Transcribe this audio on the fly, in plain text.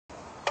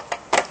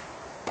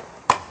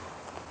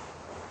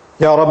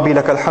يا ربي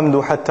لك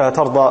الحمد حتى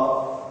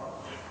ترضى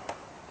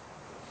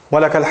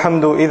ولك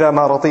الحمد إذا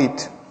ما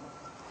رضيت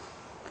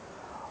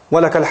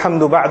ولك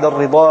الحمد بعد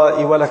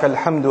الرضاء ولك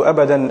الحمد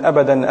أبدا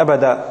أبدا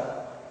أبدا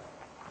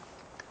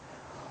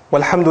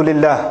والحمد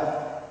لله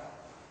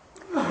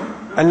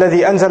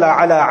الذي أنزل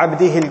على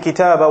عبده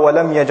الكتاب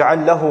ولم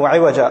يجعل له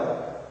عوجا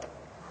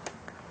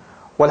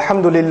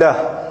والحمد لله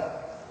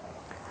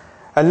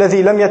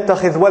الذي لم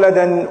يتخذ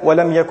ولدا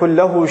ولم يكن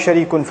له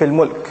شريك في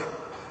الملك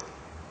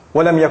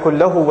ولم يكن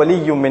له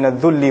ولي من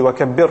الذل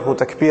وكبره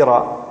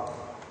تكبيرا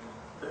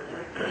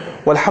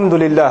والحمد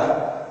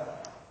لله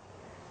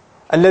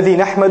الذي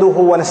نحمده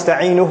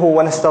ونستعينه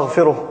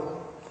ونستغفره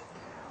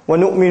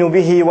ونؤمن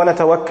به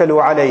ونتوكل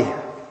عليه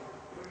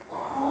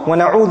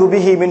ونعوذ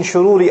به من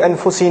شرور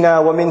أنفسنا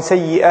ومن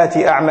سيئات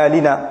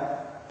أعمالنا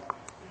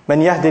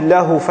من يهد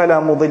الله فلا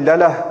مضل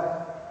له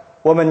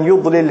ومن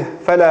يضلل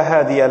فلا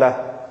هادي له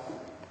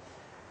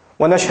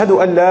ونشهد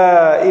أن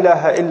لا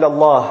إله إلا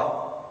الله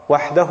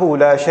وحده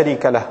لا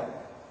شريك له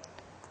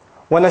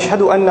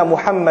ونشهد أن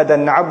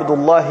محمدا عبد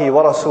الله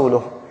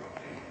ورسوله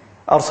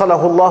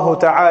أرسله الله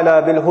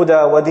تعالى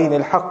بالهدى ودين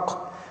الحق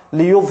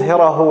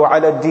ليظهره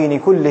على الدين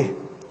كله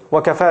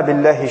وكفى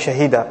بالله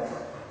شهيدا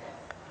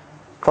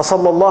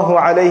فصلى الله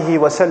عليه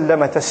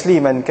وسلم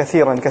تسليما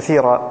كثيرا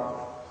كثيرا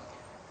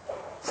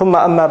ثم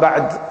أما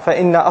بعد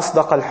فإن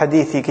أصدق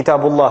الحديث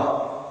كتاب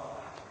الله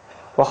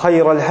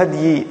وخير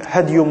الهدي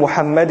هدي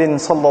محمد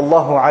صلى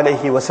الله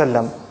عليه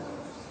وسلم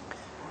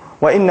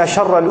وإن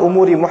شر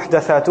الأمور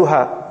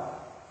محدثاتها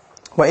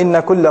وإن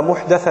كل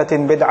محدثة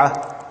بدعة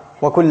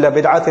وكل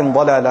بدعة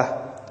ضلالة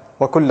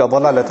وكل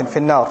ضلالة في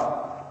النار.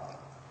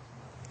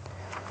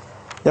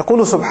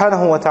 يقول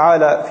سبحانه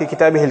وتعالى في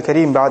كتابه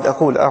الكريم بعد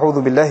أقول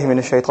أعوذ بالله من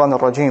الشيطان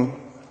الرجيم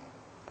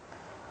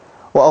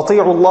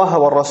وأطيعوا الله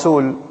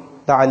والرسول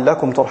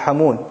لعلكم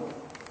ترحمون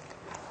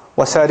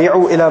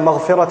وسارعوا إلى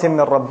مغفرة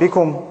من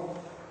ربكم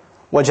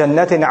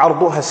وجنة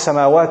عرضها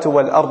السماوات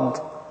والأرض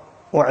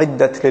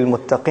أعدت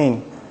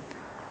للمتقين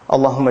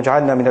اللهم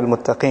اجعلنا من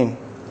المتقين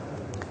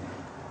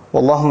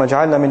واللهم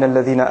اجعلنا من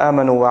الذين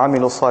آمنوا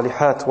وعملوا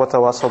الصالحات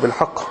وتواصوا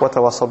بالحق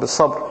وتواصوا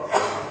بالصبر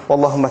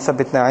واللهم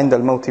ثبتنا عند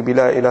الموت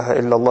بلا إله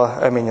إلا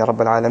الله آمين يا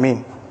رب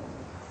العالمين.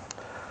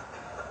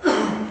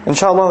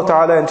 Inshallah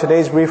ta'ala, in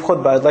today's brief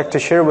khutbah I'd like to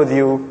share with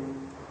you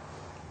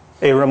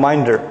a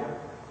reminder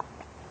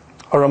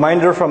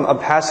from a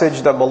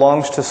passage that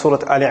belongs to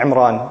Surah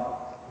Al-Imran,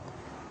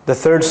 the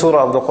third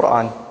surah of the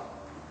Quran.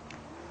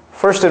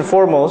 First and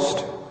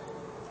foremost,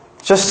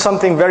 just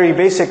something very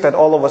basic that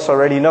all of us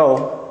already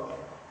know.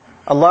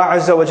 Allah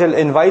Azza wa Jal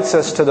invites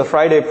us to the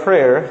Friday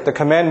prayer. The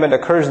commandment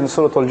occurs in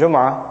Surah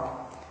Al-Jum'ah.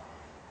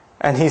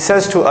 And He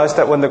says to us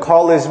that when the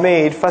call is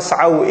made,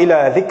 فَاسْعَوْا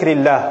إِلَىٰ ذِكْرِ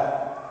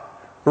اللَّهِ,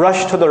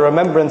 rush to the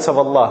remembrance of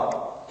Allah.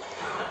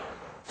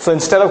 So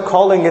instead of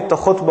calling it the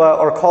khutbah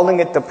or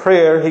calling it the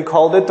prayer, He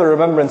called it the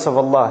remembrance of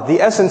Allah.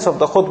 The essence of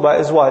the khutbah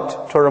is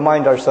what? To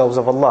remind ourselves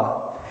of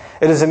Allah.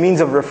 It is a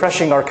means of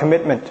refreshing our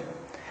commitment.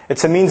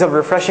 It's a means of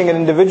refreshing an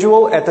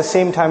individual, at the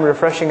same time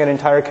refreshing an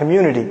entire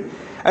community.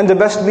 And the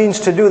best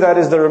means to do that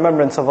is the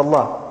remembrance of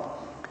Allah.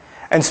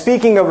 And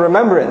speaking of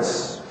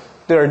remembrance,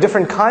 there are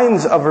different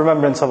kinds of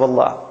remembrance of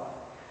Allah.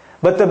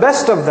 But the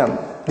best of them,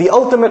 the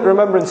ultimate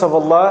remembrance of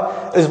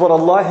Allah, is what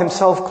Allah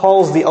Himself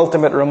calls the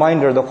ultimate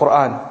reminder, the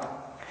Qur'an.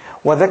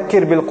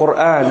 وَذَكِّرْ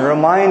بِالْقُرْآنِ,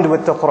 remind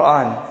with the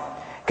Qur'an.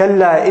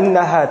 كَلَّا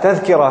إِنَّهَا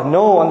تَذْكِرَةٌ,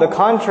 no, on the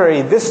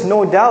contrary, this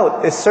no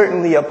doubt is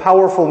certainly a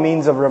powerful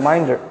means of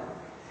reminder.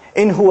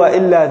 إِنْ هُوَ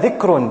إِلَّا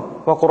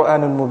ذِكْرٌ وَقُرْآنٌ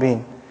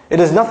مُبِينٌ,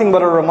 it is nothing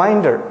but a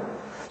reminder.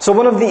 So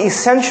one of the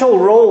essential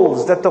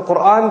roles that the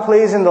Qur'an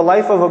plays in the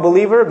life of a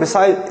believer,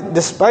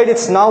 despite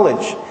its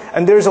knowledge,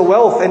 and there's a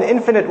wealth, an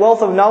infinite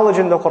wealth of knowledge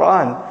in the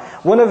Qur'an,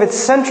 one of its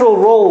central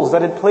roles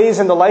that it plays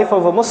in the life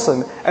of a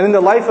Muslim and in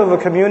the life of a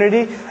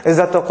community is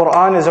that the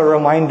Qur'an is a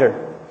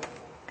reminder.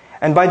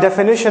 And by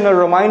definition, a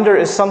reminder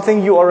is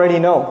something you already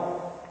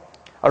know.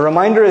 A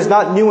reminder is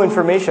not new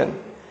information.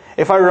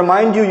 If I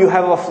remind you, you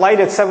have a flight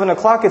at 7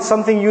 o'clock, it's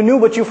something you knew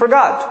but you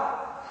forgot.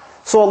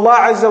 So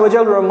Allah Azza wa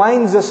Jal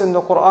reminds us in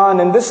the Qur'an,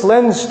 and this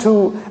lends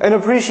to an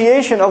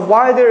appreciation of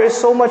why there is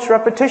so much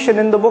repetition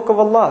in the book of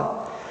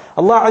Allah.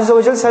 Allah Azza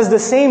wa Jal says the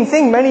same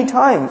thing many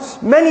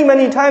times.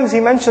 Many times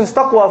He mentions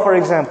taqwa, for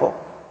example.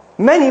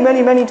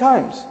 Many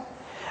times.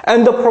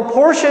 And the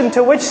proportion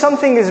to which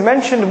something is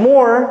mentioned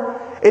more,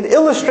 it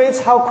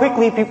illustrates how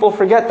quickly people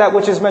forget that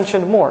which is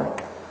mentioned more.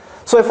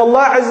 So if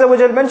Allah Azza wa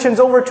Jal mentions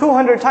over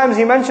 200 times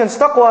He mentions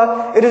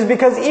taqwa, it is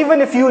because even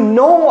if you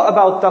know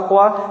about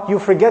taqwa, you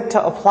forget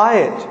to apply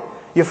it.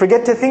 You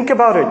forget to think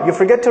about it. You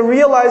forget to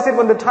realize it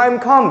when the time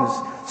comes.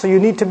 So you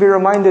need to be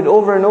reminded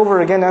over and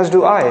over again, as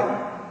do I.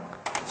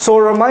 So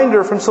a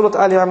reminder from Surah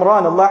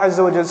Al-Imran, Allah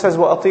Azza wa Jal says,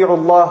 وَأَطِيعُوا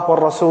اللَّهَ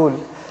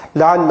وَالرَّسُولِ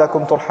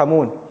لَعَلَّكُمْ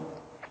تُرْحَمُونَ,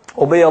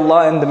 obey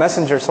Allah and the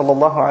Messenger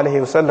sallallahu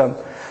alaihi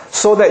wasallam,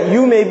 so that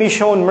you may be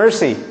shown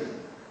mercy.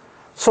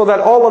 So that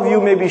all of you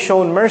may be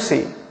shown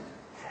mercy.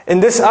 In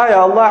this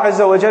ayah, Allah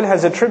Azza wa Jal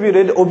has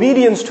attributed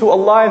obedience to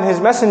Allah and His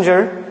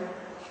Messenger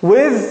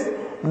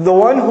with the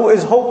one who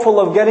is hopeful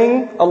of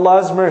getting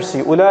Allah's mercy.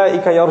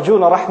 أُولَٰئِكَ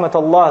يَرْجُونَ رَحْمَةَ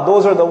اللَّهِ.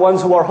 Those are the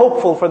ones who are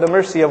hopeful for the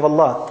mercy of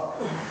Allah.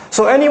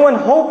 So anyone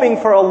hoping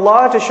for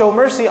Allah to show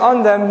mercy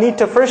on them need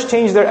to first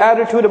change their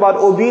attitude about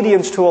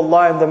obedience to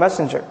Allah and the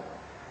Messenger.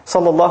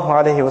 Sallallahu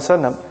alayhi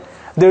wasallam.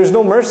 There is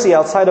no mercy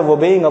outside of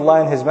obeying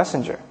Allah and His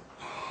Messenger.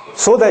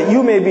 So that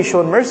you may be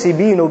shown mercy,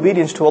 be in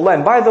obedience to Allah.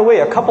 And by the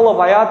way, a couple of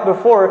ayat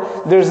before,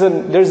 there's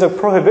a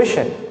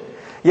prohibition.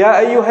 يَا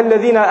أَيُّهَا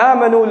الَّذِينَ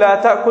آمَنُوا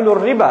لَا تَأْكُلُوا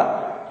الرِّبَا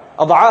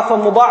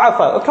أَضْعَافًا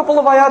مُضَاعَفًا. A couple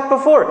of ayat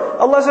before,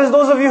 Allah says,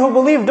 those of you who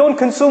believe, don't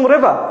consume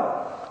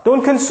riba.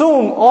 Don't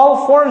consume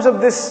all forms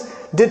of this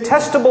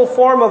detestable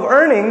form of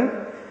earning,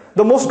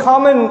 the most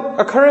common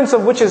occurrence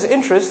of which is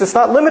interest. It's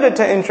not limited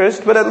to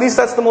interest, but at least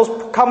that's the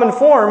most common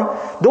form.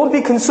 Don't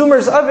be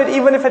consumers of it,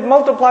 even if it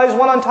multiplies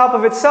one on top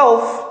of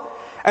itself.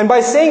 And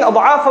by saying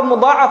أَضْعَافًا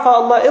مُضَاعَفًا,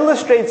 Allah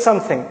illustrates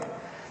something.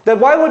 That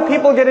why would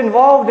people get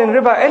involved in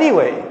riba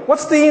anyway?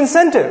 What's the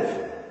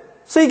incentive?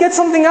 So you get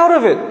something out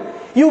of it.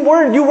 You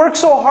work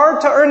so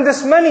hard to earn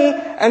this money,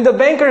 and the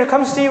banker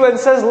comes to you and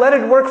says, let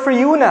it work for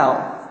you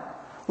now.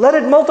 Let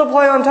it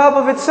multiply on top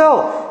of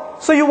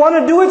itself. So you want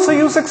to do it so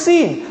you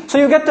succeed. So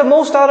you get the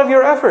most out of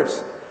your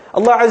efforts.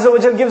 Allah Azza wa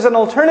Jal gives an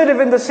alternative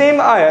in the same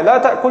ayah.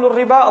 لَا تَأْكُلُوا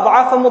الرِّبَا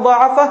أَضْعَافًا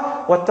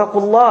مُضَاعَفًا وَاتَّقُوا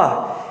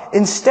اللَّهِ.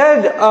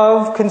 Instead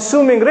of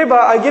consuming riba,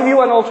 I give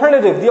you an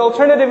alternative. The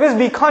alternative is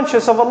be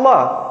conscious of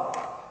Allah.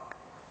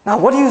 Now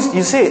what do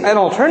you say? An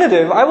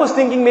alternative? I was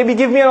thinking maybe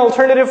give me an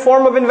alternative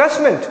form of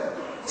investment.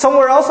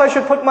 Somewhere else I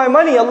should put my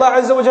money. Allah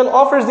Azza wa Jal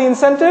offers the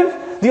incentive.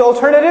 The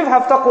alternative,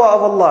 have taqwa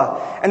of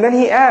Allah. And then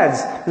He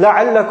adds,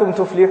 لَعَلَّكُمْ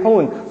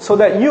تُفْلِحُونَ. So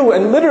that you,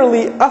 and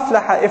literally,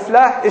 aflaha,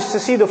 iflah is to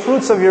see the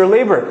fruits of your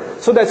labor.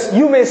 So that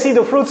you may see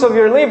the fruits of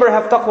your labor,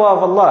 have taqwa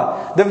of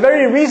Allah. The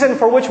very reason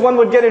for which one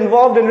would get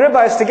involved in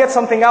riba is to get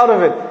something out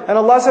of it. And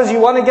Allah says,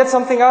 you want to get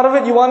something out of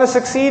it? You want to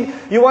succeed?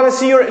 You want to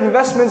see your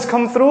investments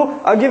come through?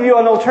 I'll give you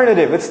an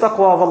alternative. It's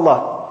taqwa of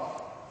Allah.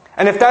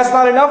 And if that's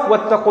not enough,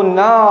 وَاتَّقُوا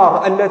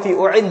النَّارَ الَّتِي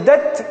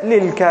أُعِدَّتْ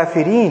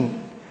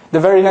لِلْكَافِرِينَ. The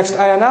very next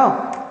ayah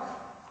now.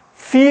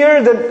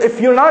 Fear that if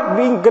you're not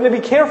going to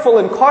be careful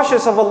and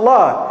cautious of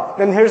Allah,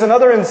 then here's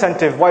another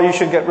incentive why you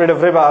should get rid of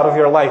riba out of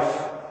your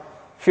life.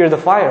 Fear the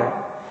fire.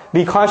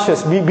 Be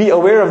cautious, be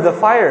aware of the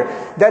fire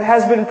that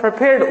has been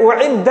prepared.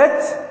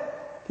 أُعِدَّتْ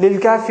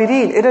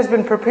لِلْكَافِرِينَ. It has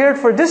been prepared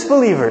for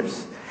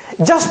disbelievers.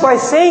 Just by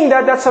saying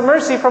that, that's a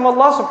mercy from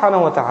Allah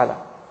subhanahu wa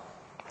ta'ala.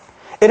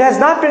 It has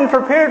not been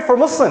prepared for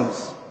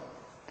Muslims.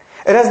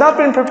 It has not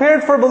been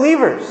prepared for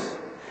believers.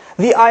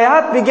 The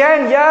ayat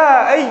began,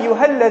 Ya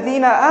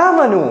ayyuhalladhina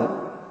amanu.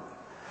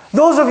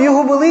 Those of you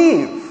who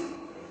believe,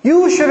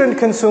 you shouldn't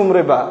consume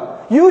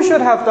riba. You should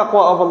have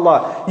taqwa of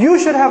Allah. You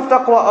should have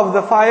taqwa of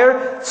the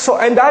fire.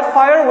 And that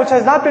fire which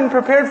has not been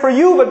prepared for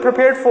you, but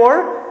prepared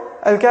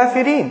for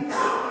al-kafirin.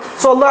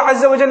 So Allah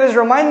Azza wa Jalla is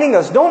reminding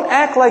us, don't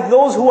act like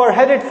those who are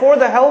headed for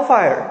the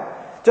hellfire.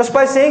 Just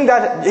by saying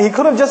that, He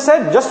could have just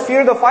said, just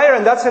fear the fire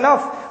and that's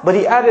enough. But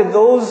He added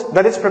those,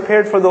 that it's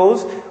prepared for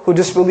those who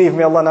disbelieve.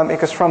 May Allah not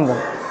make us from them.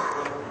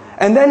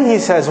 And then He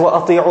says,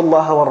 وَأَطِيعُوا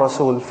اللَّهَ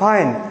وَالرَّسُولِ.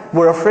 Fine,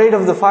 we're afraid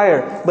of the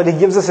fire, but He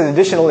gives us an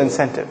additional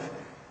incentive.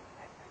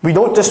 We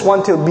don't just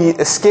want to be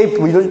escaped,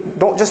 we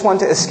don't just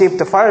want to escape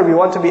the fire, we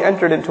want to be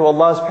entered into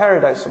Allah's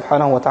paradise,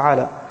 subhanahu wa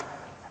ta'ala.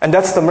 And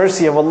that's the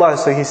mercy of Allah.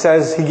 So He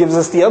says, He gives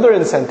us the other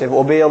incentive,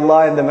 obey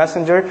Allah and the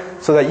Messenger,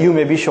 so that you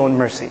may be shown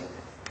mercy.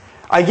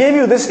 I gave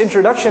you this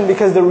introduction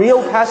because the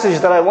real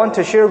passage that I want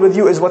to share with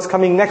you is what's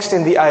coming next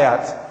in the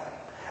ayat.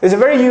 It's a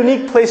very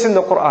unique place in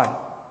the Qur'an.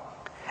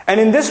 And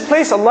in this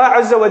place, Allah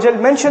Azza wa Jal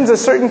mentions a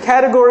certain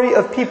category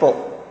of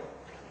people.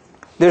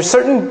 There's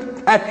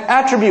certain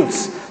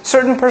attributes,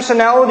 certain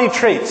personality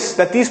traits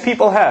that these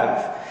people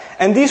have.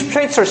 And these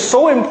traits are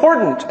so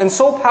important and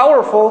so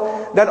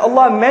powerful that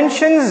Allah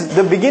mentions,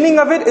 the beginning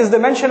of it is the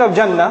mention of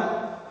Jannah.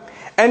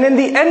 And in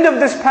the end of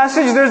this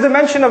passage, there's the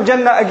mention of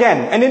Jannah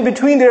again. And in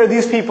between there are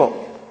these people.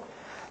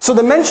 So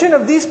the mention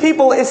of these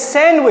people is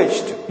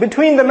sandwiched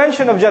between the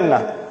mention of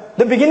Jannah.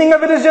 The beginning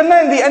of it is Jannah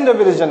and the end of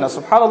it is Jannah.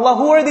 SubhanAllah,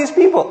 who are these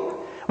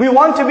people? We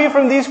want to be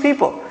from these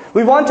people.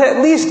 We want to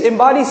at least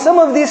embody some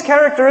of these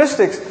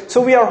characteristics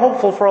so we are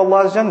hopeful for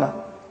Allah's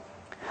Jannah.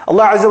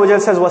 Allah Azza wa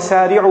Jalla says,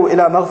 وَسَارِعُوا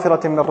إِلَى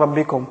مَغْفِرَةٍ مِّن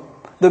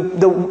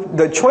رَبِّكُمْ.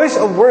 The choice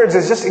of words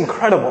is just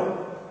incredible.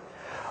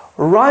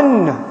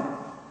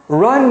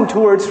 Run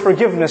towards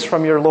forgiveness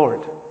from your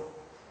Lord.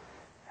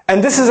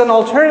 And this is an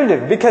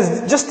alternative,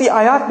 because just the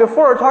ayat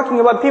before are talking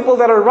about people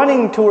that are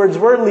running towards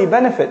worldly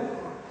benefit.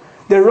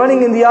 They're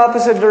running in the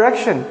opposite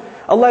direction.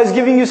 Allah is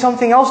giving you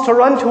something else to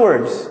run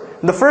towards.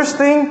 The first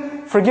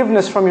thing,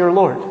 forgiveness from your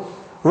Lord.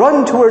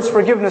 Run towards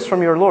forgiveness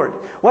from your Lord.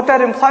 What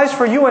that implies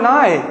for you and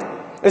I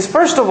is,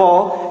 first of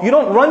all, you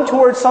don't run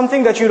towards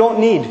something that you don't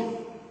need.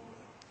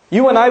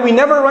 You and I, we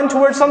never run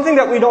towards something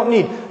that we don't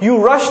need.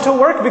 You rush to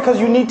work because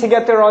you need to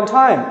get there on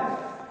time.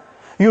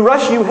 You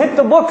hit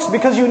the books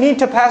because you need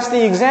to pass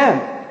the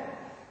exam.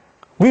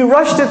 We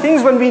rush to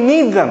things when we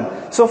need them.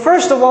 So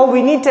first of all,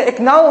 we need to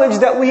acknowledge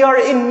that we are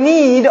in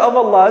need of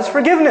Allah's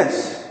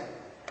forgiveness.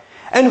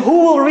 And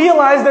who will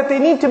realize that they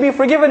need to be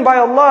forgiven by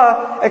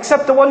Allah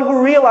except the one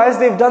who realized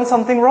they've done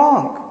something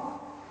wrong?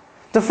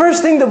 The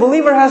first thing the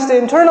believer has to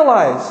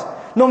internalize,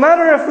 no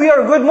matter if we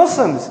are good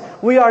Muslims,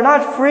 we are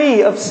not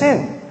free of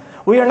sin.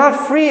 We are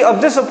not free of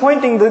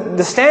disappointing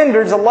the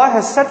standards Allah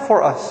has set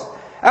for us.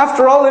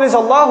 After all, it is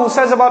Allah who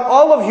says about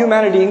all of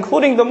humanity,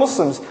 including the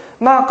Muslims,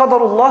 مَا قَدَرُ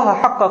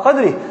اللَّهَ حَقَّ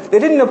قَدْرِهِ. They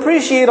didn't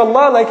appreciate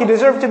Allah like He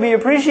deserved to be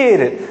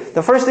appreciated.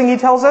 The first thing He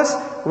tells us,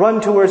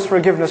 run towards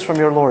forgiveness from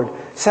your Lord.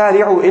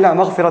 سَارِعُوا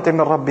إِلَى مَغْفِرَةٍ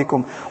مِّن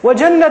رَبِّكُمْ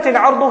وَجَنَّةٍ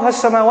عَرْضُهَا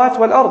السَّمَاوَاتُ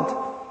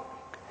وَالْأَرْضِ.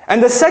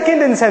 And the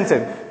second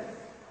incentive,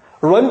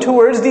 run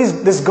towards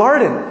this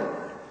garden,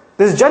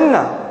 this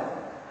Jannah,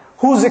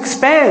 whose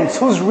expanse,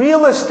 whose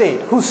real estate,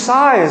 whose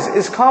size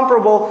is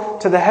comparable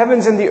to the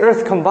heavens and the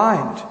earth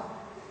combined.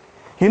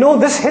 You know,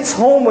 this hits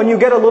home when you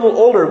get a little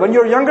older. When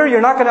you're younger,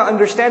 you're not going to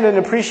understand and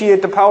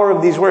appreciate the power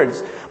of these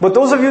words. But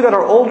those of you that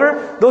are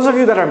older, those of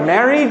you that are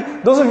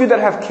married, those of you that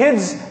have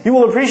kids, you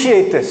will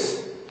appreciate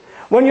this.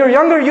 When you're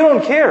younger, you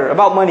don't care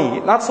about money,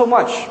 not so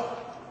much.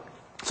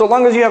 So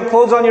long as you have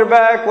clothes on your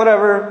back,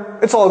 whatever,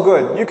 it's all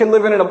good. You can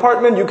live in an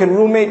apartment, you can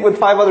roommate with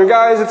 5 other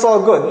guys, it's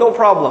all good, no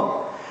problem.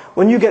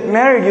 When you get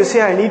married, you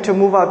say, I need to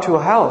move out to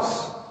a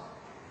house.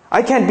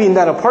 I can't be in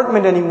that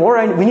apartment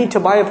anymore, we need to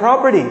buy a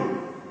property.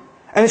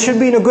 And it should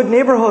be in a good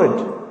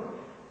neighborhood.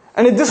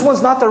 And if this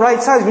one's not the right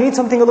size, we need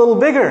something a little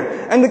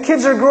bigger. And the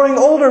kids are growing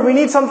older, we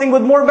need something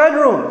with more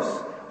bedrooms.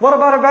 What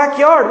about a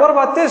backyard? What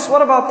about this?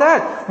 What about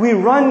that? We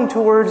run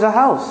towards a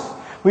house.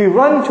 We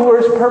run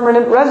towards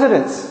permanent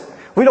residence.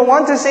 We don't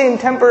want to stay in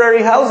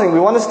temporary housing. We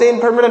want to stay in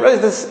permanent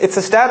residence. It's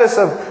a status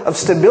of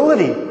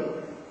stability.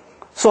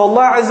 So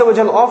Allah Azza wa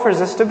Jal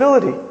offers us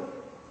stability.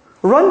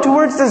 Run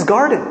towards this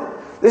garden,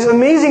 this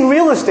amazing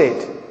real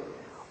estate,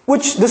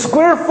 which the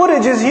square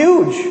footage is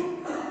huge.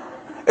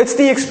 It's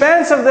the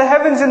expanse of the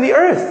heavens and the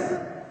earth.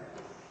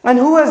 And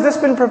who has this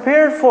been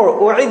prepared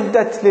for?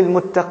 أُعِدَّتْ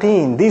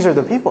لِلْمُتَّقِينَ. These are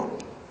the people.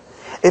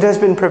 It has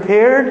been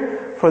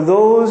prepared for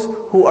those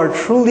who are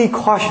truly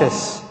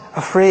cautious,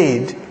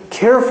 afraid,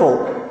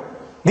 careful.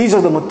 These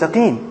are the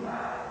muttaqeen.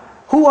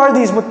 Who are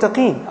these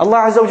muttaqeen?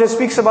 Allah Azza wa Jalla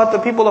speaks about the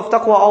people of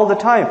taqwa all the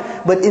time.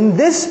 But in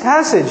this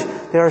passage,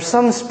 there are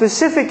some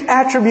specific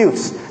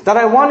attributes that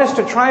I want us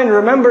to try and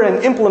remember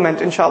and implement,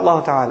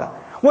 inshaAllah ta'ala.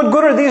 What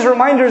good are these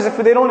reminders if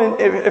they don't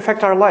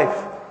affect our life?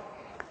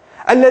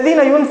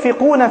 الَّذِينَ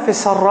يُنْفِقُونَ فِي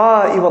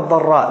السَّرَّاءِ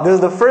وَالضَّرَّاءِ. This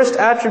is the first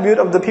attribute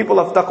of the people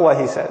of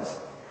taqwa, he says.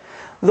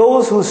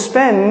 Those who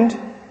spend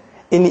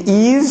in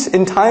ease,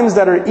 in times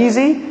that are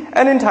easy,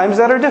 and in times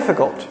that are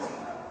difficult.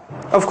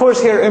 Of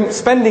course, here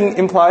spending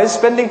implies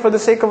spending for the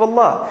sake of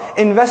Allah.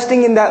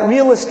 Investing in that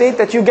real estate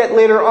that you get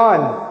later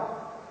on.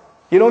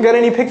 You don't get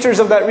any pictures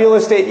of that real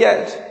estate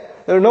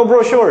yet. There are no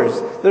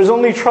brochures. There's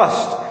only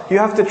trust. You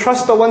have to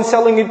trust the one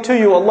selling it to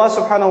you, Allah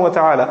subhanahu wa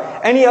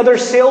ta'ala. Any other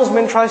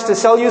salesman tries to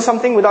sell you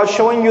something without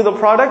showing you the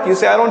product, you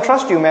say, I don't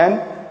trust you,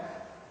 man.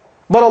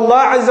 But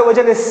Allah Azza wa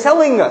Jalla is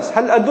selling us.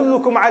 هَلْ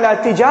أَدُلُّكُمْ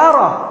عَلَى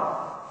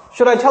تِجَارَةٍ.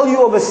 Should I tell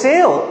you of a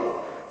sale?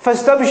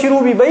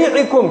 فَاسْتَبْشِرُوا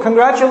بِبَيْعِكُمْ.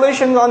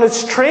 Congratulations on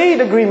its trade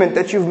agreement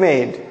that you've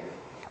made.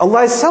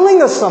 Allah is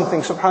selling us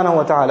something, subhanahu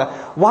wa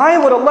ta'ala. Why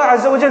would Allah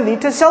Azza wa Jalla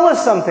need to sell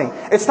us something?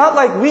 It's not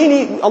like we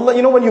need, Allah,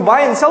 you know, when you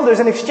buy and sell, there's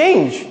an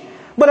exchange.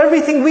 But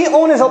everything we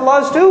own is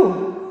Allah's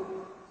too.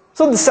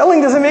 So the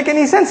selling doesn't make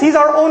any sense. He's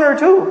our owner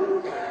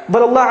too.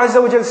 But Allah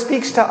Azza wa Jalla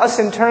speaks to us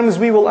in terms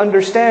we will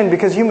understand,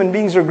 because human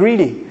beings are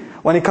greedy.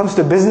 When it comes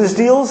to business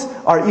deals,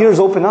 our ears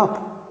open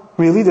up.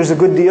 Really? There's a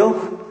good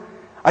deal?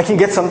 I can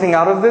get something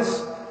out of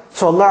this?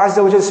 So Allah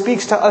Azza wa Jalla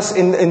speaks to us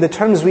in the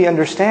terms we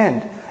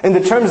understand, in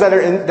the terms that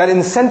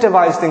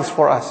incentivize things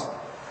for us.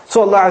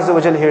 So Allah Azza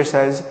wa Jalla here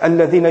says,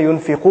 الَّذِينَ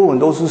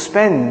يُنْفِقُونَ. Those who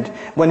spend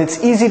when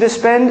it's easy to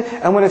spend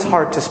and when it's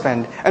hard to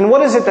spend. And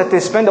what is it that they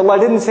spend? Allah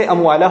didn't say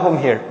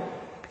amwalahum here.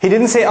 He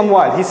didn't say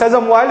amwal. He says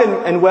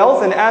amwal and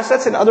wealth and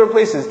assets in other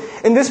places.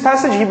 In this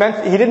passage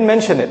he didn't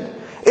mention it.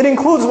 It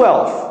includes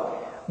wealth,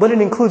 but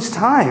it includes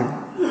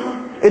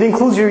time. It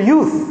includes your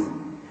youth.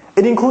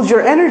 It includes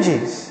your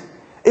energies.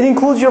 It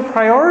includes your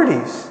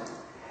priorities.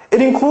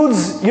 It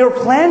includes your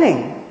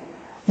planning.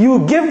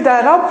 You give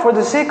that up for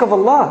the sake of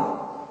Allah.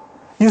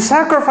 You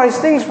sacrifice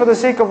things for the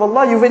sake of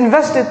Allah. You've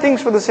invested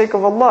things for the sake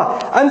of Allah.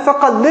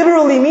 Anfaqa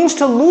literally means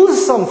to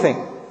lose something.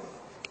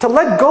 To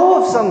let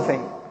go of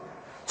something.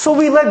 So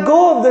we let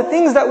go of the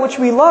things that which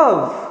we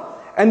love.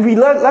 And we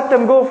let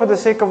them go for the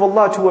sake of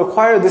Allah to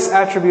acquire this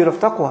attribute of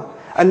taqwa.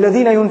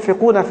 الَّذِينَ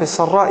يُنْفِقُونَ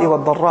فِي السَّرَّاءِ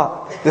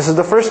وَالضَّرَّاءِ. This is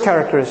the first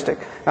characteristic.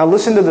 Now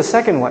listen to the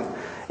second one.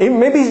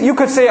 Maybe you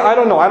could say, I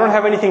don't know, I don't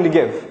have anything to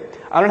give.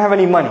 I don't have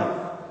any money.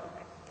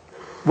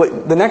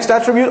 But the next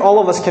attribute, all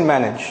of us can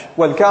manage.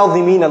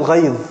 وَالْكَاظِمِينَ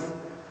الْغَيْظِ.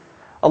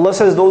 Allah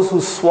says those who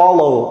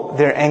swallow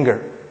their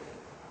anger.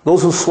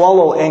 Those who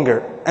swallow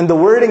anger. And the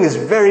wording is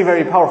very,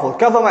 very powerful.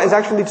 Kadhama is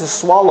actually to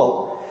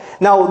swallow.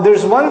 Now,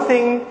 there's one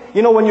thing,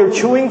 you know, when you're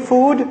chewing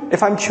food,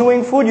 if I'm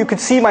chewing food, you could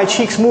see my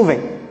cheeks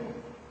moving.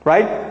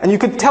 Right? And you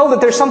could tell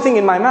that there's something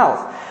in my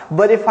mouth.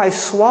 But if I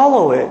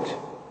swallow it,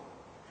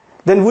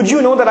 then would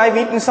you know that I've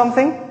eaten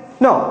something?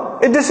 No,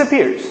 it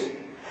disappears.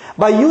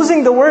 By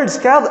using the words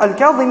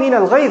al-kadhimin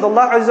al-ghayz,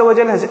 Allah Azza wa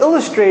Jalla has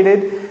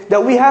illustrated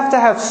that we have to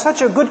have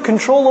such a good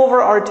control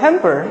over our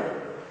temper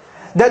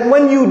that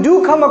when you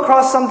do come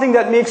across something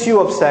that makes you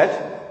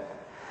upset,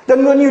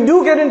 then when you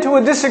do get into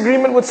a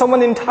disagreement with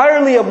someone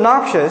entirely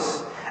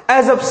obnoxious,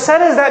 as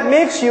upset as that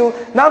makes you,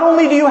 not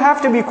only do you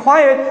have to be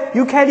quiet,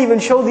 you can't even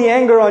show the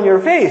anger on your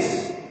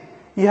face.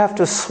 You have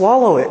to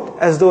swallow it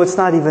as though it's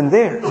not even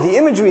there. The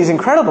imagery is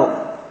incredible.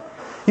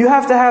 You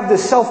have to have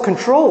this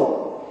self-control.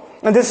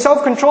 And this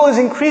self-control is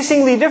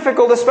increasingly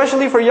difficult,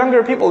 especially for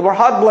younger people. We're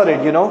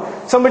hot-blooded, you know.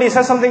 Somebody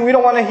says something we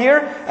don't want to hear,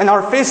 and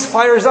our face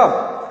fires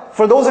up.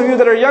 For those of you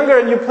that are younger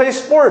and you play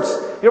sports,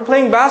 you're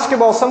playing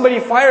basketball, somebody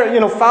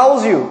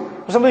fouls you.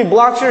 Or somebody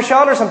blocks your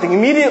shot or something.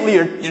 Immediately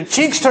your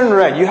cheeks turn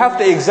red. You have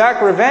to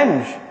exact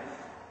revenge.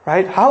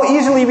 Right? How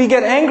easily we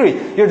get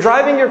angry. You're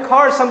driving your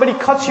car, somebody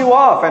cuts you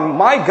off, and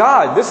my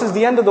God, this is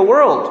the end of the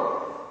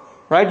world.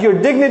 Right?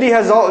 Your dignity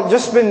has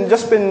just been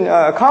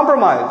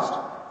compromised.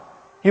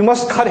 You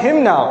must cut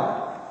him now.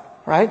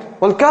 Right?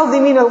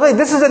 وَالْكَاظِمِينَ الْغَيْظَ.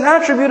 This is an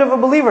attribute of a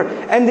believer.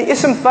 And the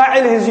ism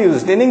fa'il is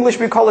used. In English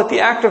we call it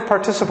the active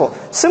participle.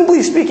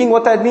 Simply speaking,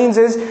 what that means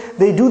is,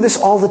 they do this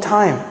all the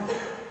time.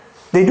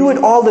 They do it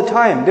all the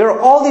time. There are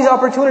all these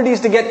opportunities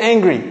to get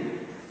angry.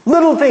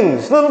 Little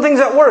things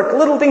at work,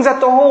 little things at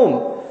the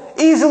home.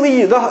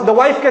 Easily the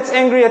wife gets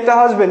angry at the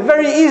husband.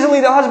 Very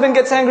easily the husband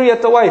gets angry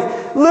at the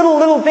wife.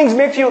 Little things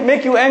make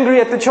you angry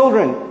at the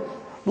children.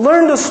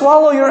 Learn to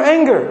swallow your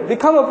anger.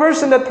 Become a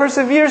person that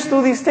perseveres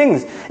through these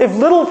things. If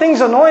little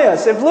things annoy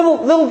us, if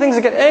little things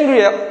get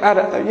angry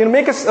at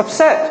make us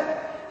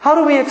upset, how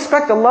do we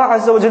expect Allah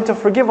Azza wa Jalla to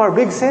forgive our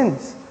big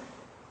sins?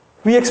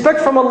 We expect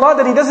from Allah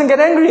that He doesn't get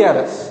angry at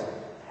us.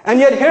 And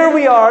yet here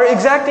we are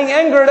exacting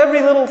anger at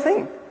every little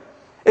thing.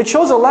 It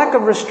shows a lack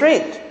of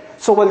restraint.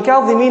 So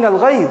وَالْكَاظِمِينَ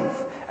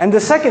الْغَيْظِ. And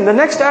the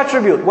next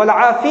attribute,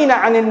 وَالْعَافِينَ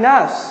عَنِ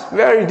النَّاسِ.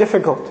 Very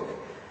difficult.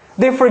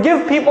 They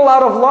forgive people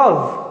out of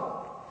love.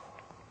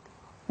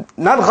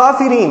 Not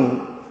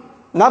ghafirin.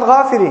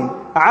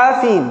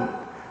 Afin.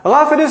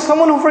 Ghafir is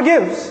someone who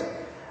forgives.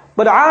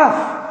 But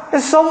af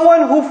is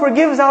someone who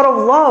forgives out of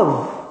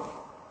love.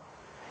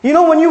 You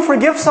know when you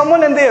forgive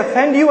someone and they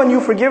offend you and you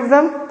forgive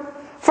them?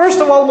 First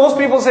of all, most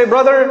people say,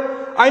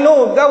 brother, I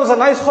know that was a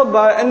nice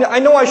khutbah and I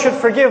know I should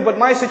forgive, but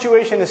my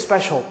situation is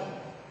special.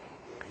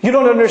 You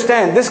don't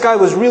understand. This guy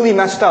was really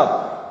messed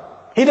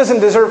up. He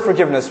doesn't deserve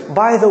forgiveness.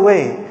 By the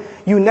way,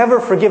 you never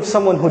forgive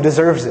someone who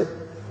deserves it.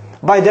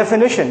 By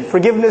definition,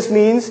 forgiveness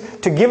means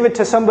to give it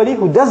to somebody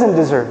who doesn't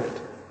deserve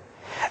it.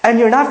 And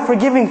you're not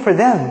forgiving for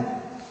them.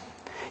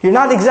 You're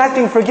not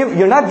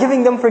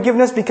giving them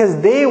forgiveness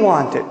because they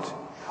want it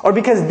or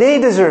because they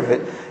deserve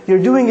it.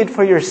 You're doing it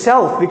for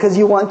yourself because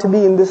you want to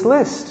be in this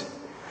list.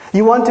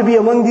 You want to be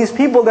among these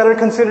people that are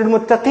considered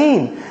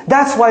muttaqeen.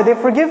 That's why they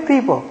forgive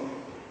people.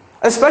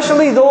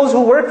 Especially those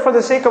who work for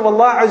the sake of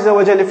Allah Azza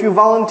wa Jalla. If you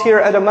volunteer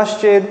at a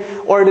masjid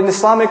or at an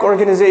Islamic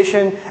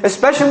organization,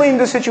 especially in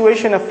the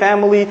situation of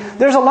family,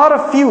 there's a lot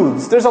of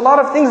feuds. There's a lot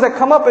of things that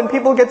come up and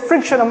people get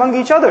friction among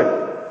each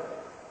other.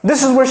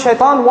 This is where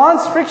shaitan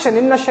wants friction.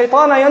 Inna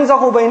shaytana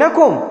yanzaghu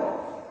bainakum.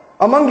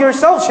 Among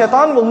yourselves,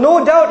 shaitan will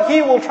no doubt,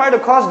 he will try to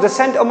cause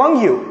dissent among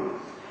you.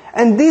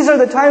 And these are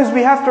the times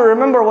we have to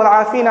remember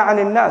وَالْعَافِينَ عَنِ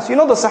النَّاسِ. You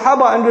know, the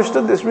Sahaba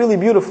understood this really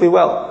beautifully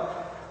well.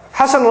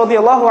 Hassan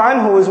radiallahu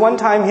anhu is one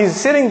time, he's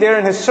sitting there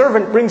and his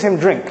servant brings him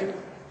drink.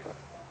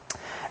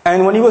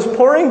 And when he was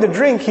pouring the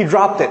drink, he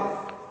dropped it.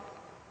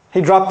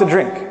 He dropped the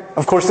drink.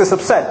 Of course, this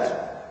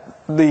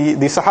upset the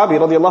Sahabi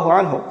radiallahu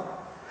anhu.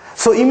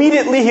 So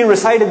immediately he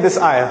recited this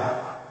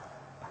ayah.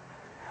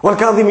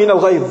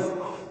 وَالْكَاظِمِينَ الْغَيْظِ.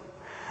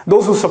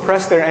 Those who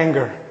suppress their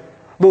anger.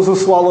 Those who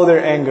swallow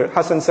their anger.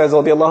 Hassan says,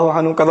 radiallahu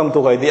anhu, قَذَمْتُ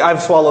غَيْظِ.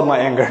 I've swallowed my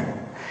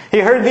anger. He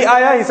heard the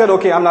ayah, he said,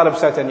 okay, I'm not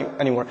upset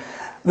anymore.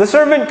 The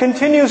servant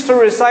continues to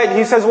recite,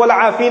 he says,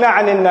 وَالْعَافِينَ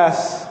عَنِ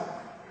النَّاسِ.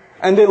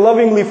 And they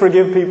lovingly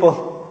forgive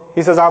people.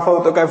 He says,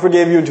 عَفَوْتُكَ, I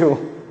forgave you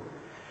too.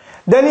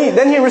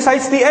 Then he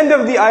recites the end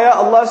of the ayah.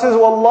 Allah says,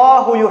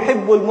 وَاللَّهُ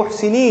يُحِبُّ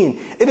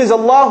الْمُحْسِنِينَ. It is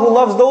Allah who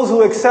loves those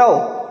who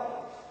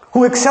excel.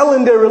 Who excel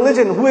in their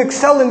religion. Who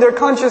excel in their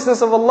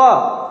consciousness of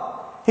Allah.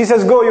 He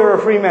says, go, you're a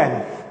free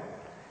man.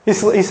 He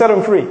set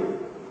him free.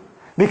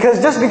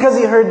 Just because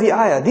he heard the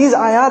ayah. These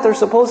ayat are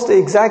supposed to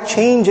exact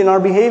change in our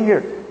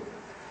behavior.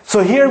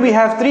 So here we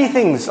have three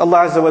things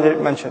Allah Azza wa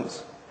Jalla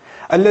mentions.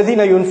 الَّذِينَ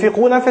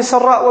يُنْفِقُونَ فِي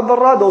السَّرَّاءِ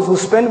وَالضَّرَّاءِ. Those who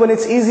spend when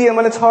it's easy and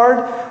when it's hard.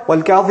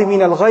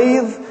 وَالْكَاظِمِينَ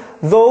الْغَيْظِ.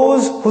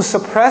 Those who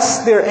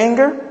suppress their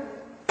anger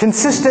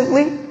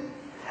consistently.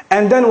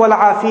 And then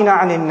وَالْعَافِينَ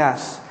عَنِ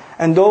النَّاسِ.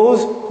 And those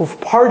who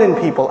pardon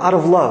people out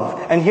of love.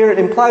 And here it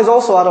implies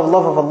also out of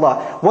love of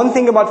Allah. One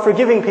thing about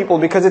forgiving people,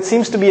 because it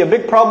seems to be a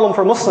big problem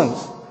for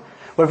Muslims.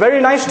 We're very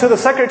nice to the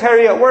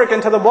secretary at work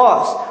and to the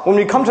boss. When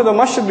we come to the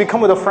masjid, we come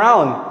with a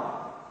frown.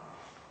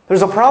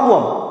 There's a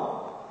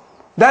problem.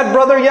 That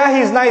brother, yeah,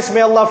 he's nice,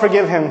 may Allah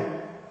forgive him.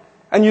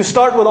 And you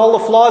start with all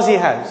the flaws he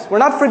has. We're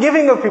not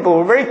forgiving of people.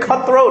 We're very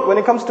cutthroat when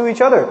it comes to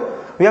each other.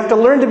 We have to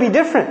learn to be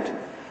different.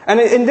 And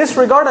in this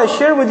regard, I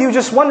share with you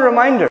just one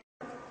reminder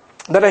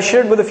that I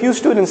shared with a few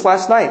students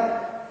last night.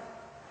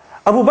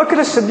 Abu Bakr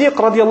as-Siddiq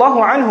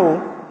radiallahu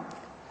anhu,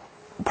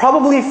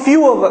 probably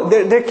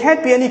there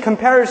can't be any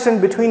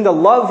comparison between the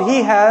love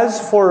he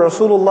has for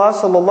Rasulullah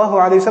sallallahu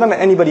alaihi wasallam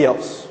and anybody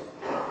else.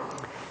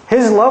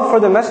 His love for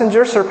the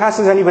messenger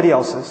surpasses anybody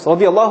else's.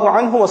 Radiallahu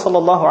anhu wa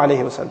sallallahu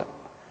alaihi wasallam.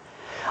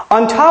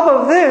 On top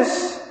of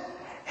this,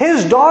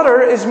 his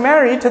daughter is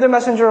married to the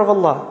messenger of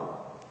Allah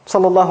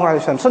sallallahu alaihi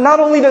wasallam. So not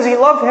only does he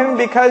love him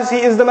because he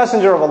is the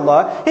messenger of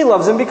Allah, he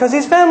loves him because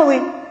he's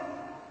family.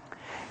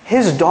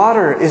 His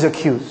daughter is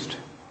accused.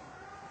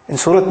 In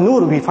Surah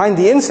Nur we find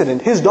the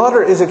incident. His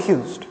daughter is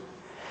accused.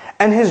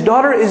 And his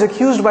daughter is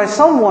accused by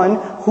someone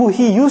who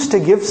he used to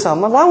give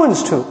some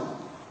allowance to.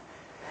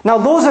 Now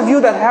those of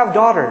you that have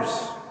daughters,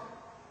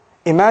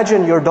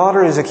 imagine your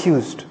daughter is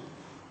accused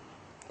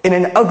in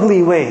an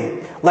ugly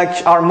way,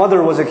 like our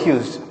mother was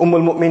accused,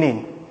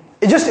 al-Mu'mineen.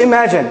 Just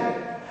imagine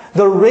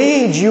the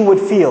rage you would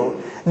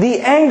feel, the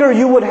anger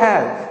you would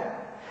have.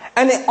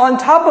 And on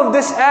top of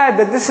this, add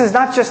that this is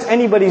not just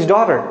anybody's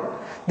daughter.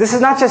 This is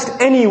not just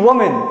any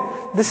woman.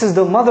 This is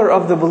the mother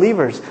of the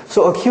believers.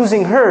 So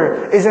accusing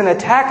her is an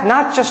attack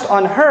not just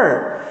on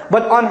her,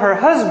 but on her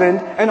husband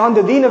and on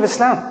the deen of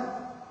Islam.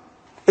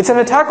 It's an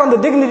attack on the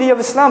dignity of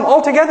Islam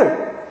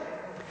altogether.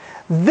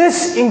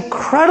 This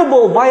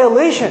incredible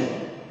violation,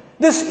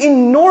 this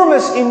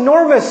enormous,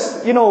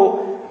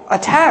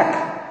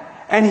 attack.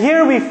 And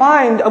here we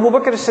find Abu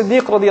Bakr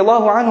as-Siddiq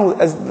radiallahu anhu,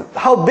 as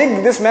how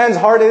big this man's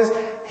heart is,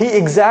 he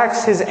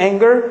exacts his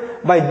anger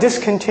by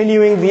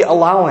discontinuing the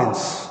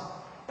allowance.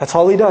 That's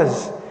all he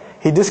does.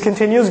 He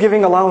discontinues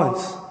giving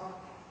allowance.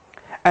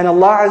 And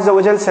Allah Azza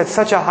wa Jal set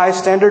such a high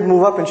standard.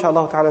 Move up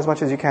inshallah ta'ala as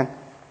much as you can.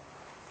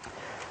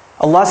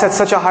 Allah set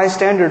such a high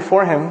standard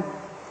for him.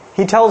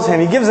 He tells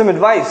him, He gives him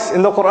advice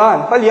in the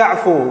Quran.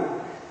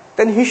 فَلْيَعْفُوا.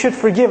 Then he should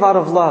forgive out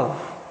of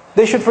love.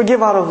 They should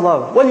forgive out of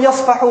love.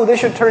 وَلْيَصْفَحُوا. They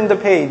should turn the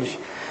page.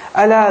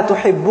 أَلَا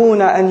تُحِبُّونَ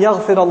أَنْ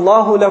يَغْفِرَ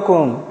اللَّهُ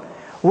لَكُمْ.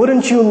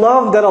 Wouldn't you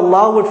love that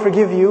Allah would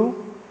forgive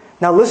you?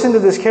 Now listen to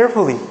this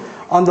carefully.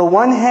 On the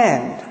one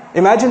hand,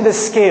 imagine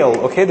this scale,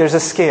 okay? There's a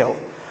scale.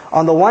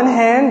 On the one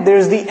hand,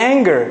 there's the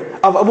anger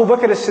of Abu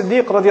Bakr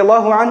as-Siddiq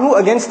radiallahu anhu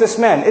against this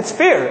man. It's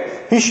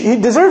fair. He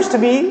deserves to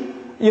be,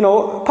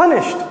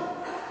 punished.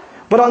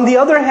 But on the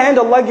other hand,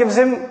 Allah gives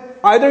him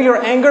either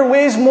your anger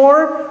weighs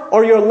more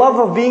or your love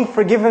of being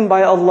forgiven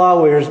by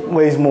Allah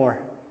weighs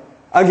more.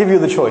 I'll give you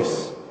the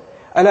choice.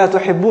 أَلَا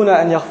تُحِبُّونَ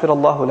أَنْ يَغْفِرَ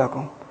اللَّهُ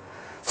لَكُمْ.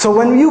 So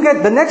when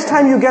the next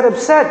time you get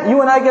upset,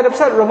 you and I get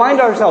upset, remind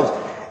ourselves,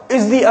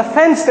 is the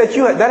offense that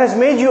has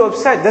made you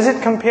upset, does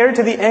it compare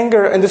to the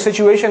anger and the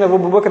situation of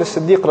Abu Bakr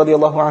as-Siddiq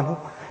radiallahu anhu?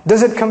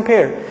 Does it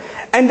compare?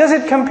 And does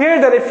it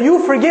compare that if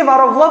you forgive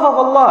out of love of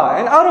Allah,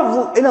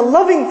 and in a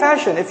loving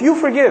fashion, if you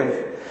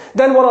forgive,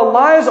 then what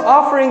Allah is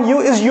offering you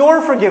is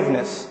your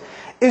forgiveness.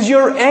 Is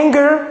your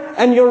anger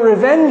and your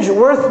revenge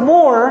worth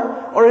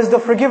more, or is the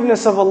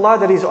forgiveness of Allah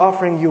that He's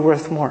offering you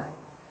worth more?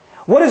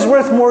 What is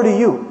worth more to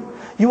you?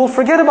 You will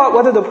forget about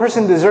whether the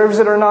person deserves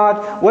it or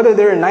not, whether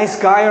they're a nice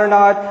guy or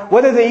not,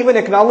 whether they even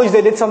acknowledge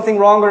they did something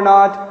wrong or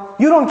not.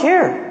 You don't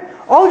care.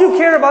 All you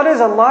care about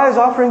is Allah is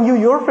offering you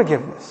your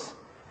forgiveness.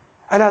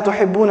 أَلَا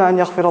تُحِبُّونَ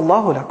أَنْ يَغْفِرَ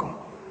اللَّهُ لَكُمْ.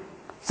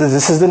 So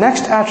this is the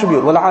next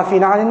attribute.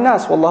 وَالْعَافِينَ عَنِ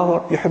النَّاسِ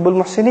وَاللَّهُ يُحِبُّ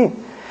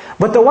الْمُحْسِنِينَ.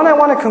 But the one I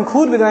want to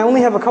conclude with, and I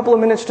only have a couple of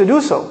minutes to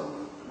do so,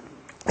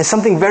 is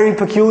something very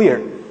peculiar.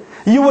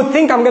 You would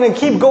think I'm going to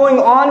keep going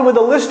on with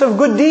a list of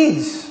good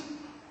deeds,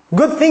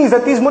 good things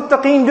that these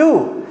muttaqeen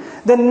do.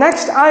 The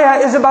next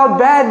ayah is about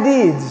bad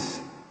deeds.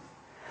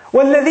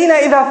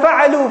 وَالَّذِينَ إِذَا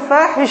فَعَلُوا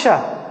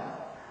فَاحِشَةً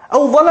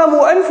أَوْ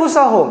ظَلَمُوا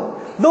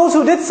أَنفُسَهُمْ. Those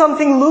who did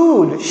something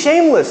lewd,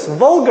 shameless,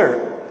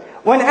 vulgar,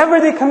 whenever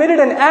they committed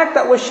an act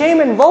that was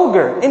shame and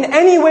vulgar, in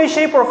any way,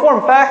 shape or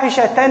form,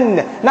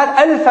 فَاحِشَةً, not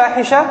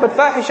al-fahisha, but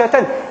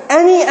فَاحِشَةً,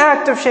 any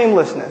act of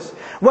shamelessness.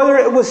 Whether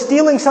it was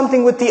stealing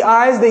something with the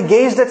eyes, they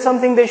gazed at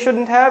something they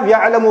shouldn't have.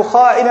 يَعْلَمُ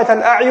خَائِنَةَ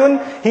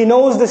الْأَعْيُنِ. He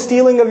knows the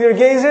stealing of your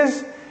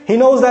gazes. He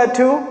knows that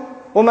too.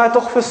 وَمَا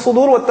تُخْفِي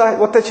الصُّدُورِ,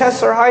 what the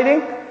chests are hiding.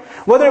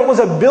 Whether it was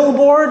a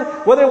billboard,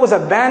 whether it was a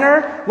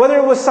banner, whether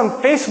it was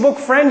some Facebook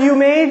friend you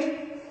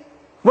made,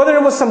 whether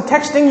it was some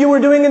texting you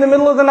were doing in the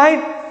middle of the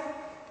night,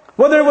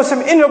 whether it was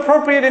some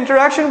inappropriate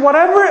interaction,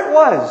 whatever it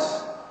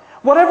was,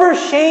 whatever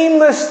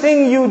shameless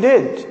thing you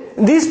did.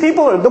 These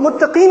people, the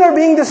muttaqeen, are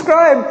being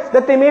described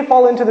that they may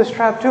fall into this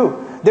trap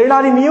too. They're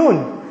not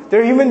immune.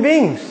 They're human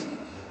beings.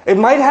 It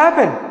might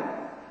happen.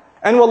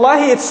 And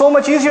wallahi, it's so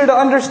much easier to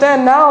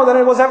understand now than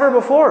it was ever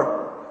before.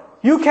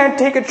 You can't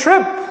take a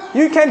trip.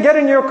 You can't get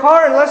in your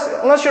car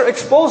unless you're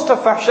exposed to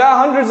fahsha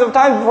hundreds of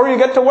times before you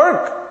get to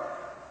work.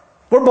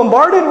 We're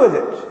bombarded with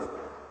it.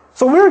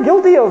 So we're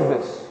guilty of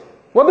this.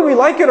 Whether we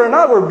like it or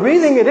not, we're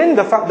breathing it in.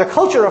 The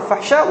culture of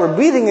fahsha, we're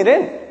breathing it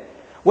in.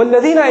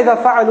 وَالَّذِينَ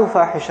إِذَا فَعَلُوا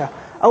فَاحِشَةً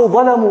أَوْ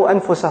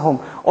ظَلَمُوا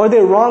أَنفُسَهُمْ. Or they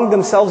wronged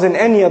themselves in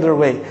any other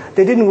way.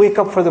 They didn't wake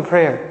up for the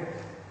prayer.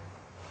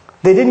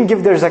 They didn't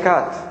give their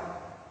zakat.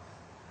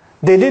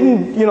 They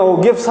didn't,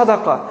 give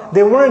sadaqah.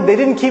 They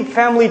didn't keep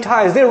family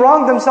ties. They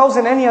wronged themselves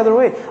in any other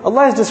way.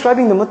 Allah is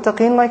describing the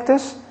muttaqeen like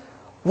this.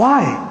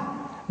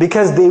 Why?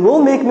 Because they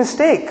will make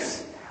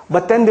mistakes.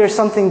 But then there's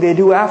something they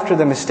do after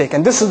the mistake.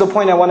 And this is the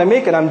point I want to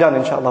make, and I'm done,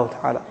 inshallah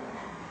ta'ala.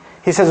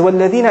 He says,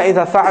 وَالَّذِينَ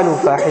إِذَا فَعَلُوا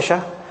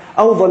فَاحِشَةً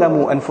أَوْ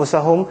ظَلَمُوا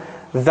أَنفُسَهُمْ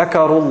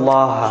ذَكَرُوا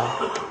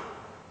اللَّهَ.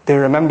 They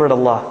remembered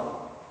Allah.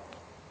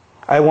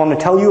 I want to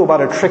tell you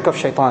about a trick of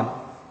shaitan.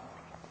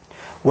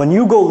 When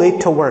you go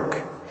late to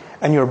work,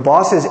 and your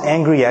boss is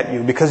angry at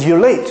you because you're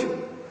late,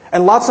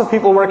 and lots of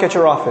people work at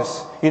your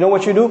office, you know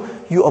what you do?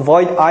 You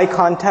avoid eye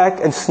contact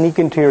and sneak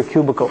into your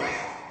cubicle.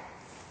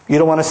 You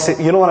don't want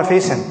to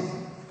face him.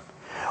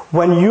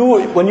 When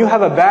you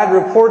have a bad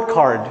report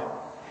card,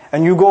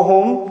 and you go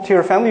home to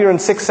your family, you're in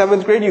 6th,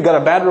 7th grade, you got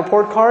a bad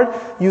report card,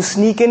 you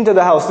sneak into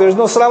the house. There's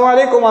no Assalamu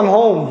alaikum, I'm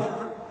home.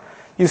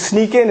 You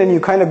sneak in and you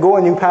kind of go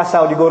and you pass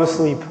out, you go to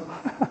sleep.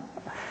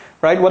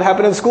 Right? What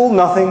happened in school?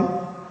 Nothing.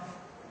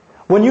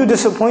 When you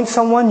disappoint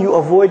someone, you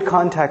avoid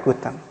contact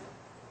with them.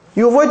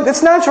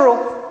 It's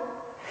natural.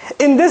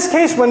 In this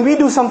case, when we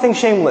do something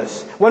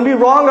shameless, when we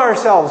wrong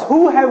ourselves,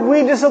 who have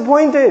we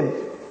disappointed?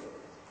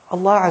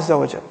 Allah Azza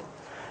wa Jal.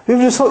 We've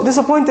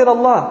disappointed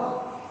Allah.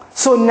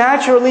 So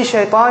naturally,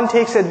 shaitan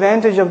takes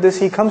advantage of this.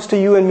 He comes to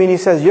you and me and he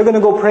says, you're going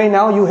to go pray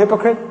now, you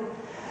hypocrite?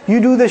 You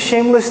do this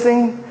shameless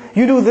thing,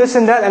 you do this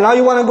and that, and now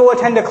you want to go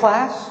attend a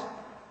class?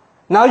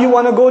 Now you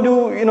want to go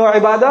do,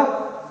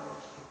 ibadah?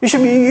 You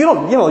should be,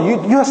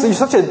 you're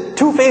such a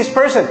two-faced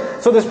person.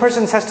 So this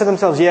person says to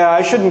themselves, yeah,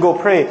 I shouldn't go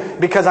pray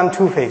because I'm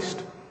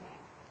two-faced.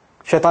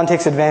 Shaitan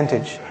takes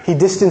advantage. He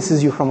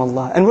distances you from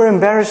Allah. And we're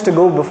embarrassed to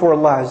go before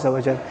Allah Azza wa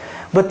Jal.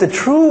 But the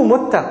true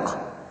muttaq,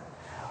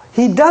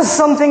 he does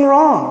something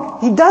wrong.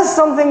 He does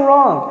something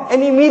wrong.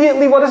 And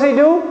immediately what does he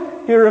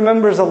do? He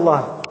remembers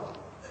Allah.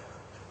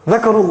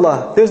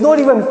 Dhakarullah. There's not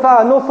even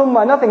fa, no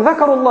thumma, nothing.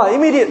 Dhakarullah,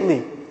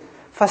 immediately.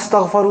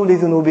 فَاسْتَغْفَرُوا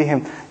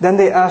لِذُنُوبِهِمْ. Then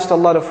they asked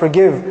Allah to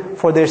forgive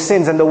for their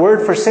sins. And the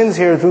word for sins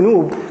here,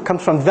 dhunub,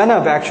 comes from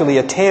dhanab actually,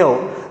 a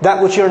tail.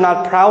 That which you're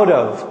not proud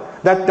of.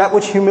 That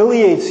which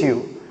humiliates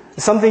you.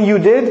 Something you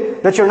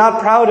did that you're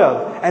not proud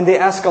of. And they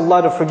ask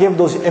Allah to forgive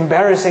those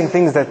embarrassing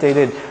things that they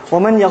did.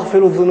 وَمَنْ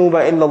يَغْفِرُ الذُّنُوبَ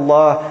إِلَّا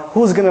اللَّهِ.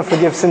 Who's going to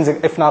forgive sins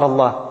if not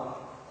Allah?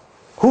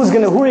 Who are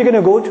you going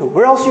to go to?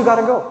 Where else you got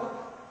to go?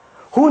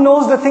 Who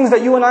knows the things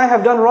that you and I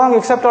have done wrong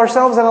except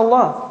ourselves and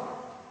Allah?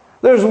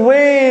 There's a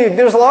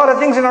lot of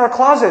things in our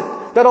closet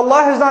that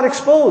Allah has not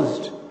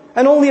exposed.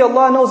 And only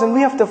Allah knows, and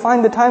we have to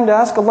find the time to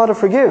ask Allah to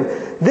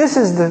forgive. This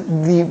is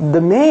the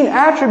main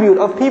attribute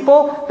of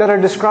people that are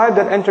described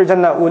that enter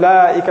Jannah.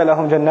 أُولَٰئِكَ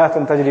لَهُمْ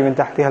جَنَّاتٌ تَجْرِي مِنْ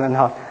تَحْتِهَا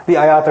الْأَنْهَارُ. The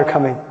ayat are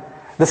coming.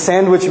 The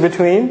sandwich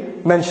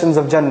between mentions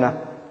of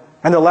Jannah.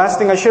 And the last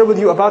thing I share with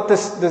you about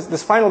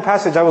this final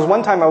passage,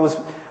 one time I was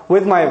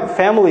with my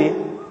family,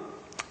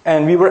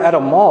 and we were at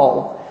a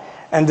mall.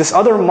 And this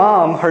other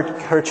mom,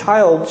 her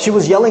child, she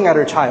was yelling at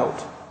her child.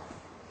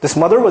 This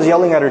mother was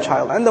yelling at her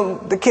child.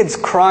 And the kid's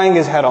crying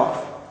his head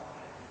off.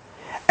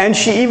 And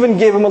she even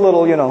gave him a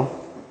little,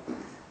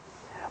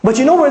 But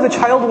you know where the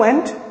child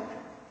went?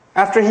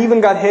 After he even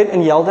got hit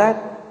and yelled at?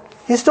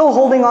 He's still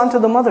holding on to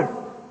the mother.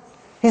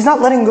 He's not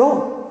letting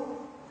go.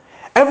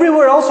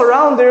 Everywhere else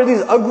around there are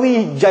these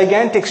ugly,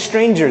 gigantic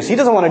strangers. He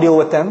doesn't want to deal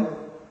with them.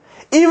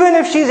 Even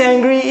if she's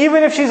angry,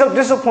 even if she's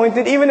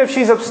disappointed, even if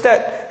she's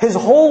upset, his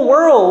whole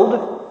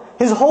world,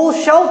 his whole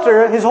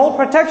shelter, his whole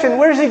protection,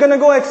 where is he going to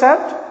go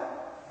except?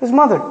 His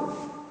mother.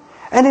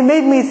 And it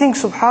made me think,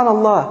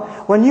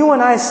 subhanallah, when you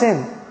and I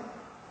sin,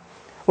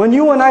 when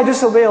you and I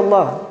disobey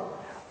Allah,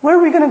 where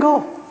are we going to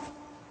go?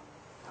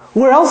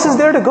 Where else is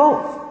there to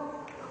go?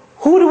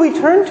 Who do we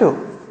turn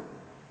to?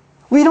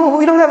 We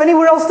don't have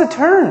anywhere else to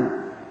turn.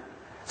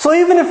 So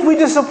even if we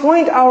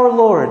disappoint our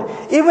Lord,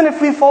 even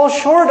if we fall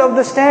short of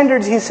the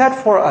standards He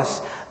set for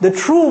us, the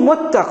true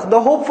muttaq,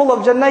 the hopeful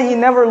of Jannah, he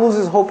never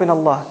loses hope in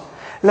Allah.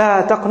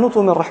 لا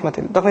تقنطوا من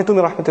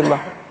رحمة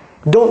الله.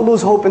 Don't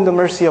lose hope in the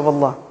mercy of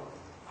Allah.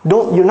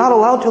 You're not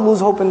allowed to lose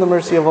hope in the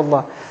mercy of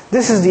Allah.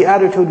 This is the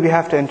attitude we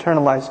have to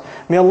internalize.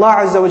 May Allah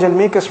Azza wa Jal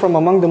make us from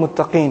among the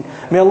muttaqeen.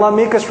 May Allah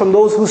make us from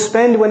those who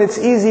spend when it's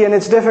easy and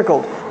it's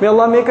difficult. May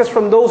Allah make us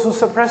from those who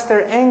suppress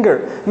their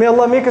anger. May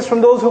Allah make us from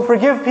those who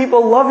forgive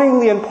people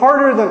lovingly and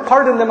pardon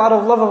them out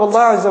of love of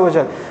Allah Azza wa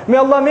Jal. May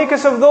Allah make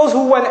us of those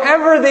who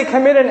whenever they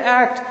commit an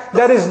act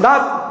that is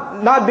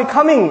not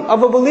becoming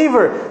of a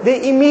believer,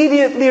 they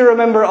immediately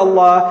remember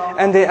Allah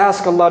and they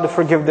ask Allah to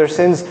forgive their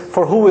sins.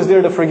 For who is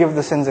there to forgive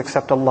the sins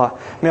except Allah?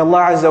 May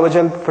Allah Azza wa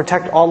Jal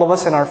protect all of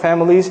us and our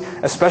families,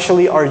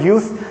 especially our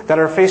youth that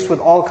are faced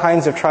with all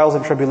kinds of trials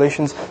and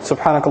tribulations.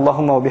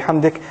 Subhanakallahumma wa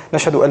bihamdik.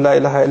 Nashhadu an la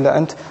ilaha illa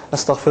ant.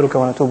 Nastaghfiruka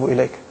wa natubu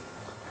ilayk.